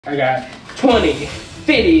I got 20,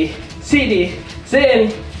 50, 60,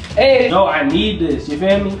 70, 80. No, I need this, you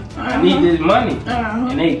feel me? I need this money.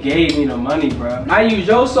 And they gave me the money, bro. I use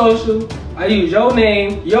your social, I use your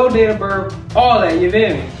name, your date of birth, all that, you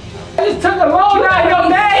feel me? I just took a loan out of your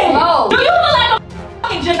name. Do you look like a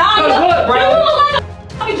fucking Janaya? Look, bro. Do you look like a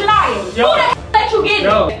fucking Janaya? Who the hell let you get it?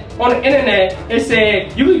 On the internet, it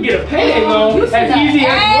said you could get a payday loan as easy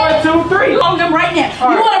as 1, 2, 3. Loan them right now.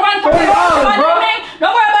 You want to run for it?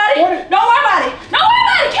 Don't worry about it. Don't worry about it. Don't worry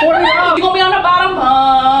about it. Keep it. You gonna be on the bottom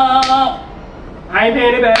bump. I ain't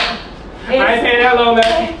paying it back. I ain't paying that loan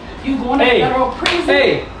back. You going to federal prison?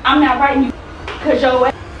 Hey. I'm not writing you because your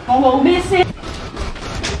ass gonna go missing.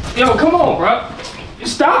 Yo, come on, bro.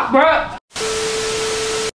 Stop, bro.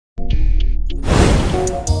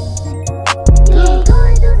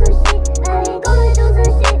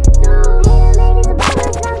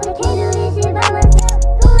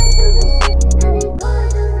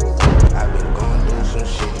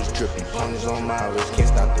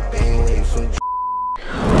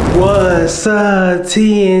 What's up,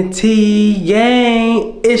 TNT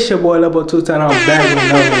gang? It's your boy 𝗪𝗪𝗘𝗡. I'm back with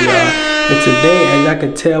another one, y'all. And today, as y'all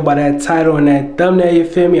can tell by that title and that thumbnail, you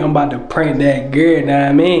feel me? I'm about to prank that girl, know what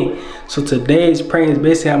I mean? So today's prank is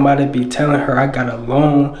basically I'm about to be telling her I got a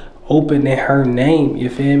loan open in her name, you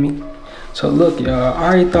feel me? So look, y'all, I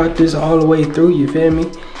already thought this all the way through, you feel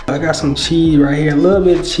me? I got some cheese right here, a little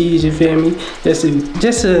bit of cheese, you feel me? Just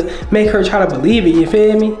to make her try to believe it, you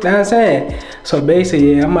feel me? Know what I'm saying? So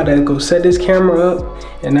basically, yeah, I'm about to go set this camera up.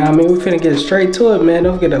 And now, I mean, we finna get straight to it, man.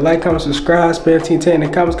 Don't forget to like, comment, subscribe, spam TEAMTAE in the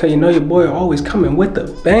comments, cause you know your boy always coming with the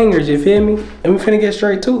bangers, you feel me? And we finna get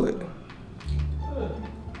straight to it.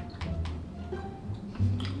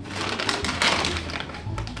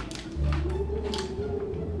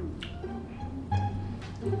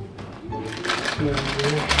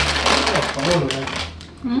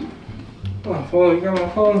 My phone, you got my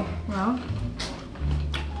phone? No.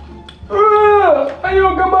 How you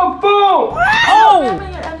gonna get my phone? Oh!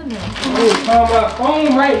 Oh, call my phone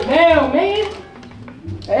right now, man.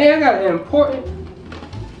 Hey, I got an important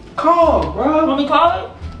call, bro. Want me to call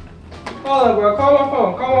it? Call it, bro. Call my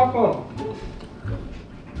phone. Call my phone.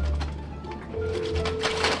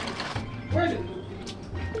 Where is it?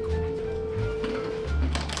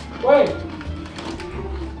 Wait.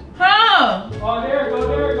 Huh? Oh, there, go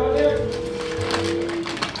there, go there.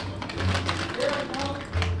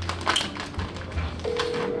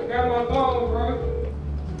 Got my phone, bro.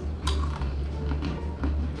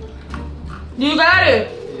 You got it?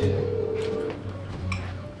 Yeah.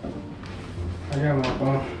 I got my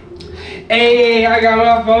phone. Hey, I got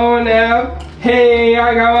my phone now. Hey,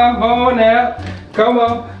 I got my phone now. Come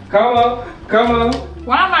on, come on, come on.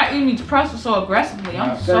 Why am I eating these pretzels so aggressively?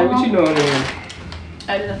 I'm so what you doing there?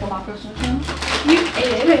 Editing for my personal channel.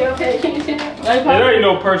 Okay, can you see that? There ain't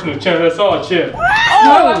no personal channel, that's all chip. Oh my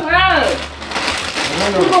god!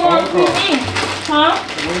 Who's gonna want to see me? Huh?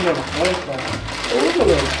 Oh, it's a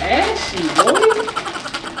little ashy, boy.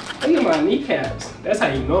 Look at my kneecaps. That's how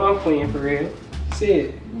you know I'm clean for real. See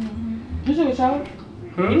it. You took a shower?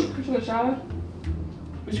 Hmm? You took a shower?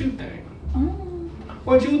 What you think?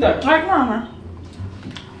 What you think? Like mama.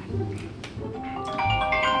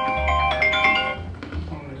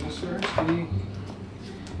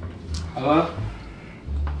 Hello?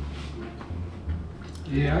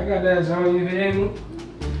 Yeah, I got that zone, you feel me?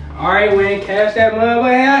 Alright, Wayne, cash that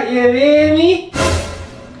motherfucker out, you feel me?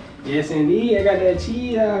 Yes, indeed, I got that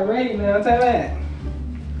cheese already, man, I'll tell you that.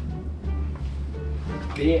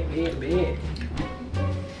 Bet.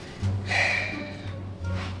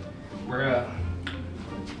 Bruh,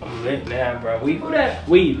 I'm lit now, bro.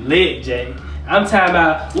 We lit, Jay. I'm talking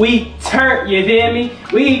about we turned, you feel me?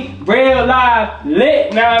 We real live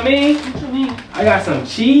lit, know what I mean? What you mean? I got some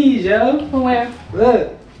cheese, yo. From where?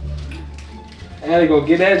 Look. I had to go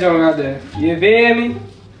get that joint out there. You feel me?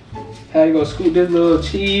 Had to go scoop this little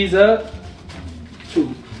cheese up.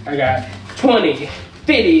 Shoot. I got 20,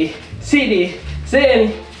 50, 60,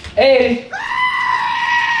 70, 80.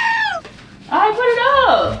 Alright, put it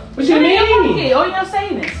up. What you mean? All your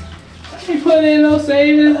savings. I ain't putting in no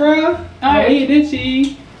savings, bro. I eat this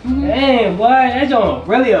cheese. Damn, boy, that joint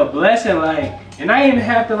really a blessing, like, and I ain't even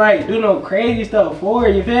have to like do no crazy stuff for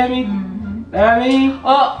it, you feel me? Know what I mean?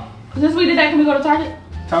 Since we did that, can we go to Target?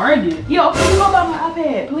 Target? Yo, can you go buy my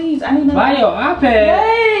iPad, please? I need another. Buy your iPad?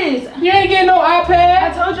 Yes. You ain't getting no iPad?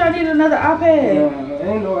 I told you I need another iPad.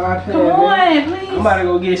 No, ain't no iPad. Come on, man. please. I'm about to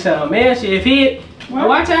go get some man shit. Fit.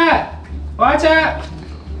 Watch out. Watch out.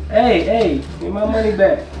 Hey, get my money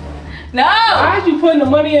back. No. Why'd you putting the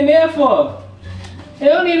money in there for? It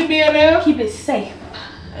don't need to be in there. Keep it safe.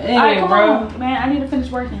 Hey, Alright, come bro. on, man. I need to finish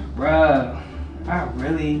working. Bruh, I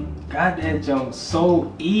really got that jump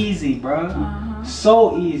so easy, bruh.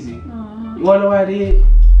 So easy. You wanna know what I did?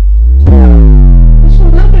 What you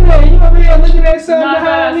looking at? You over there looking at something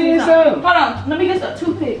behind me or something? Hold on, let me get a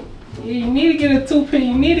toothpick. Yeah, you need to get a toothpick.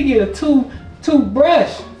 You need to get a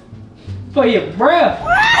toothbrush for your breath.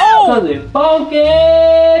 Cause it's funky.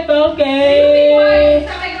 Stop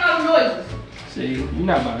making all the noises. See, you're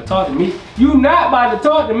not about to talk to me. You not about to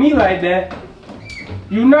talk to me like that.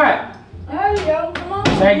 You not. There you go, come on.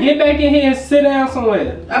 Now get back in here and sit down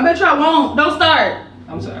somewhere. I bet you I won't. Don't start.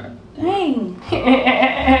 I'm sorry. Dang.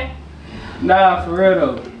 Nah, for real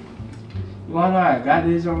though. You wanna know how I got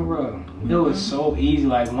this on, bro? It was so easy,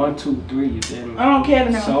 like 1, 2, 3. You feel me? I don't care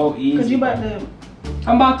now. So easy. Cause you about to.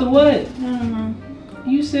 I'm about to what?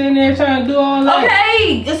 You sitting there trying to do all that?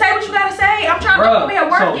 Okay, say what you gotta say. I'm trying to come here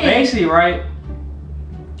working. So basically, right?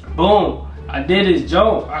 Boom. I did this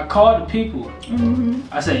joke. I called the people.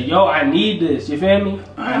 I said, yo, I need this. You feel me?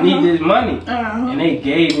 I need this money. And they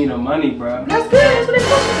gave me the money, bro. That's good. That's what they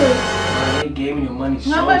supposed to do. They gave me the money.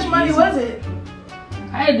 How much money was it?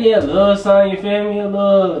 I did a little something, you feel me? A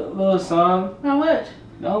little something. How much?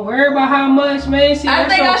 Don't worry about how much, man. See, I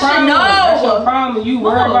think I should know. That's your problem. You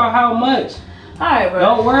worry about how much. Alright, bro.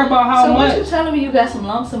 Don't worry about how much. So what you telling me you got some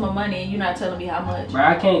lump sum of money and you not telling me how much? Bro,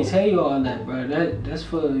 I can't tell you all that, bro. That's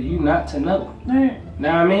for you not to know. Right. Know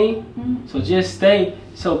what I mean? So just stay.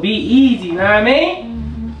 So be easy. Know what I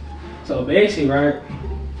mean? So basically, right?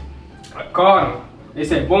 I called them. They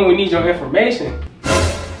said, boom, we need your information.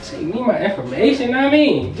 I said, you need my information? Know what I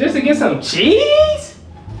mean? Just to get some cheese?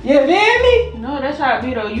 You feel me? No, that's how it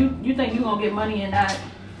be though. You think you gonna get money and not.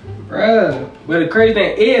 Bruh, but the crazy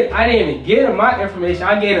thing is, I didn't even give them my information.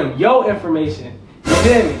 I gave them your information. You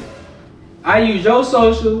feel me? I use your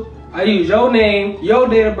social, I use your name, your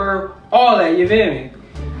date of birth, all that. You feel me?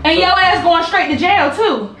 And your ass going straight to jail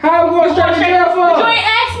too. How am I going straight to jail for? You ain't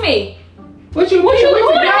asked me. What you Who the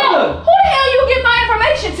hell you get my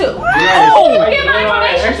information to? Who did you get my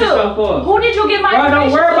information to? Who did you get my information to?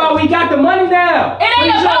 Don't worry about we got the money now. It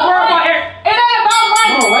ain't about money. It ain't about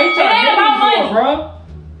money. Bro, why you trying to get me for, bro?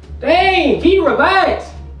 Dang, be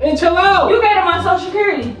relaxed and chill out. You gave him my social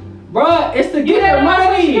security. Bro, it's to get the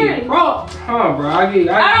money. Bro, bro, I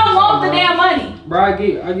don't want the damn money. Bro, I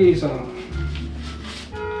give you something.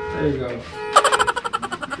 There you go.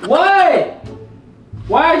 What?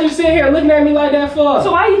 Why did you sit here looking at me like that for?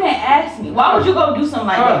 So why you didn't ask me? Why would you go do something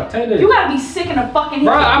like that? Take this. You gotta be sick in the fucking head.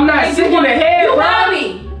 Bro, I'm not sick in the head, you bro. gotta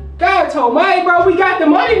be. God told me, bro, we got the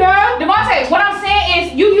money now. Devontae, what I'm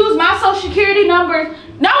saying is you use my social security number.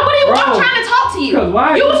 No, what are you? I'm trying to talk to you.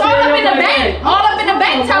 You was all up in the bank. All up in the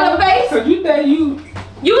bank telling face. Cause you think you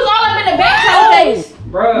was all up in the bank telling face.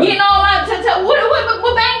 Bro. Getting all my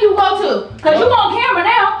what bank you go to? Cause you on camera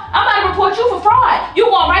now. I'm about to report you for fraud. You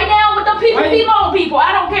going right now with them people, loan people.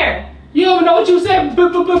 I don't care. You don't know what you said.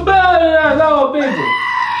 Loan people.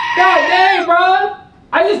 God dang, bro.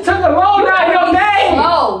 I just took a loan out of your name.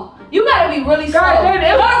 Slow. You gotta be really slow. God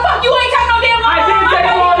damn, what the fuck? You ain't take no damn loan. I didn't take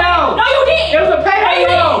a loan out. No, you didn't. It was a payday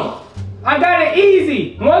loan. I got it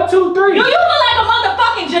easy. 1, 2, 3. You look like a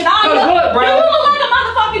motherfucking Janaya. Look, bro. You look like a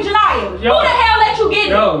motherfucking Janaya. Who the hell let you get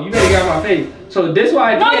it? Yo, you better get out my face. So this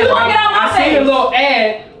why I did. No, you don't get out my face. I seen a little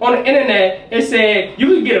ad on the internet. It said you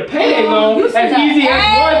could get a payday loan as easy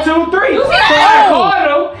as 1, 2, 3. So I called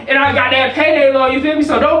them and I got that payday loan. You feel me?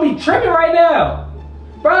 So don't be tripping right now.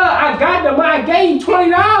 Bro, I got the money. I gave you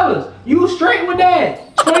 $20. You straight with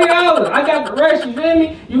that. $20. I got the rest, you feel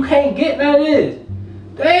me? You can't get none of this.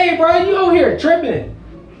 Dang, bro, you over here tripping.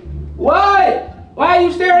 What? Why are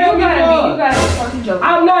you staring at me? You gotta be fucking joking.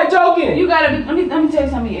 I'm not joking. You gotta be, let me tell you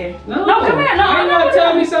something in your ear. No, come here. No, I'm not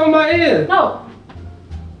telling me something in my ear. No.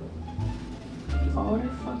 All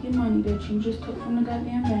that fucking money that you just took from the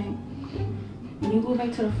goddamn bank, and you go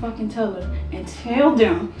back to the fucking teller and tell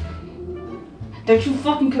them that you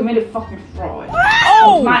fucking committed fucking fraud.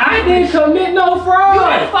 Oh! I didn't commit no fraud. You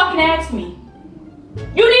didn't fucking ask me.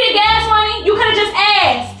 You needed gas money? You could've just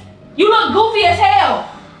asked. You look goofy as hell.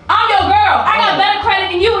 I'm your girl. I got better credit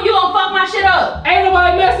than you and you gonna fuck my shit up. Ain't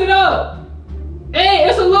nobody messing up. Hey,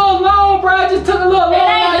 it's a little loan, bro. I just took a little loan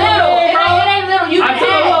out of your name, bro. It ain't little. You I took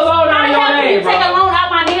a little loan out of your name, bro. Take a loan out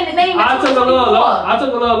my name. I took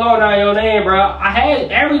a little loan out of your name, bro. I had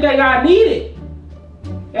everything I needed.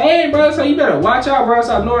 Hey, bro, so you better watch out, bro.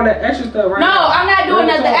 Stop doing that extra stuff right now. No, I'm not doing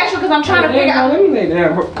nothing extra because I'm trying to figure out. Let me lay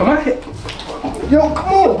down, bro. Come on. Yo,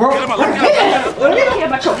 come on, bro. I don't care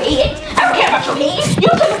about your head. I don't care about your head. You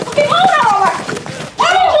took a fucking loan out already. Why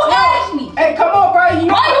did you ask me? Hey, come on, bro. Why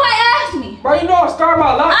you ain't ask me? Bro, you know I'm scarring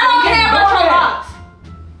my locks. I don't care about your locks.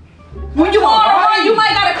 When you on a run, you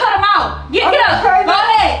might gotta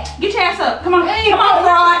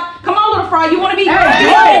want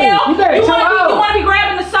to be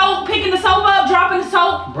grabbing the soap, picking the soap up, dropping the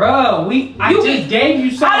soap. Bro, I just gave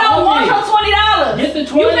you something. I don't want your $20. Get the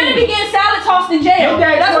 20. You finna be getting salad tossed in jail.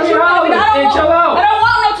 Get that $20 and chill out. I don't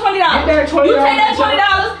want no $20. Get that $20. You take that $20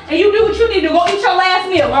 and you do what you need to go eat your last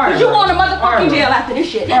meal. Because you going to motherfucking jail after this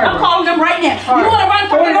shit. I'm calling them right now. You want to run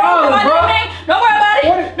from the road? Don't worry about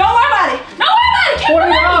it. Don't worry about it. Don't worry about it. Keep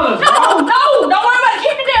the money. No, don't worry about it.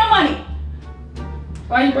 Keep the damn money.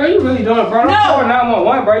 Like, bro, you really doing it, bro? I'm calling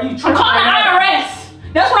 911, bro. You I'm calling IRS.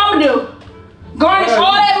 That's what I'm gonna do. Garnish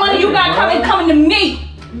all that money you got coming to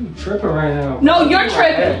me. You tripping right now. No, you're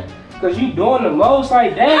tripping. Cause you doing the most,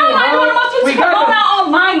 like, damn. How am I doing the most? You took out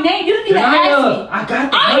on my name. You didn't even ask me.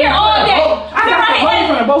 I'm here all day.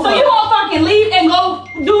 So you gonna fucking leave and go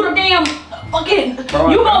do the damn fucking?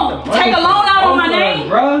 You gonna take a loan out on my name,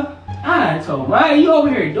 bro? I told man, you over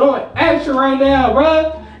here doing extra right now,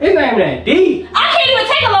 bro. It's not even that deep. I can't even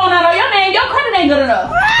take a loan out on your name. Your credit ain't good enough.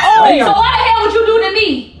 So why the hell would you do to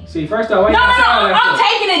me? See, first off, no, I'm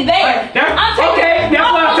taking it there. That's why I took it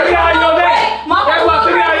out of your name. That's why I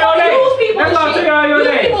took it out of your name. That's why I took it out of your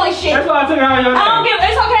name. That's why I took it out of your name. I don't give.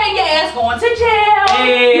 It's okay. Your ass going to jail.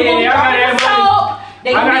 Hey, I got that money.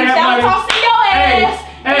 They gonna be salad tossing your ass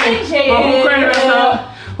in jail. Who credit messed up?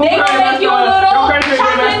 They gonna make you a little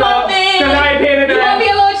chocolate muffin. Cause I ain't paying it back. You gonna be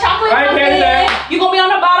a little chocolate muffin. You gonna be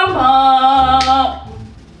on the bottom bump.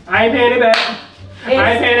 I ain't paying it back. I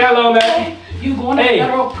ain't paying that loan back. You going to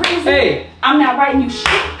federal prison. I'm not writing you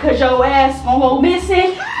shit cause your ass gonna go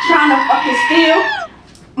missing, trying to fucking steal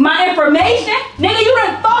my information. Nigga, you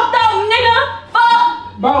done fucked up, nigga.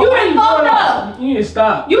 Fuck. Bro, you done fucked up. You need to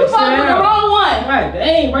stop. You fucked with the wrong one. Right,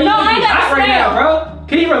 dang, bro. No, I ain't got to right now, bro.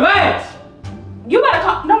 Can you relax? You better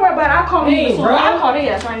call. Don't worry about it. I'll call me, bro. I'll call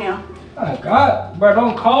their ass right now. Oh my God, bro,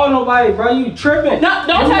 don't call nobody, bro. You tripping? No,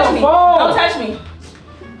 don't touch me. Don't touch me.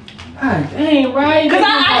 God dang, right? Cause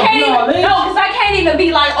I can't even. No, cause I can't even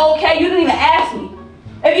be like, okay, you didn't even ask me.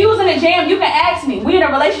 If you was in a jam, you can ask me. We in a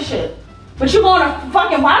relationship. But you wanna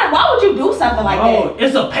fucking why would you do something like that?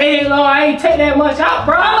 It's a paid loan. I ain't take that much out,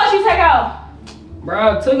 bro. How much you take out?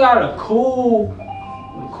 Bro, I took out a cool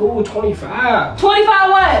 25. 25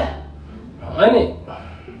 what? 100.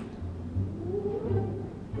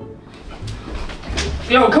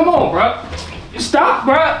 Yo, come on, bro. Stop,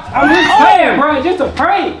 bro. I'm just playing, bro. It's just a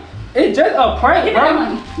prank. It's just a prank,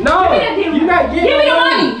 bro. No, you're not getting no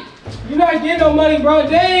money. You're not getting no money, bro.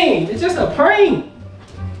 Dang, it's just a prank.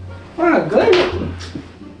 My goodness.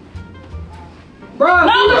 Bro.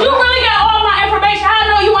 No, because you really got all my information. How I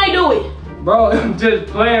know you ain't do it? Bro, I'm just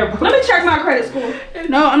playing, bro. Let me check my credit score.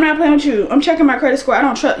 No, I'm not playing with you. I'm checking my credit score. I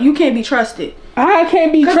don't trust. You can't be trusted. I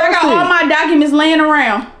can't be trusted. Because I got all my documents laying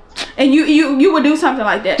around. And you would do something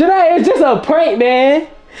like that. Today it's just a prank, man.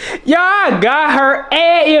 Y'all got her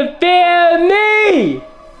and you feel me?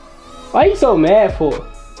 Why you so mad for?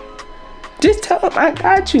 Just tell them I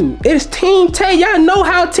got you. It's TEAMTAE. Y'all know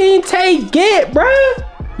how TEAMTAE get, bruh.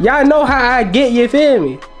 Y'all know how I get, you feel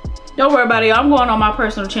me? Don't worry about it. I'm going on my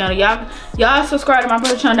personal channel. Y'all subscribe to my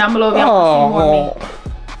personal channel down below if y'all want to see more of me.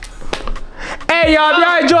 Hey y'all, if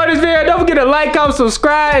y'all enjoyed this video, don't forget to like, comment,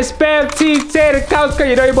 subscribe, spam TEAMTAE the comments, cause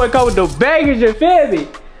you know your boy come with the bangers, you feel me?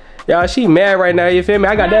 Y'all, she mad right now, you feel me?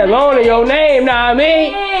 I got that loan in your name, know what I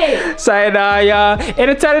mean? Say nah, y'all. And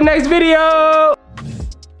until the next video.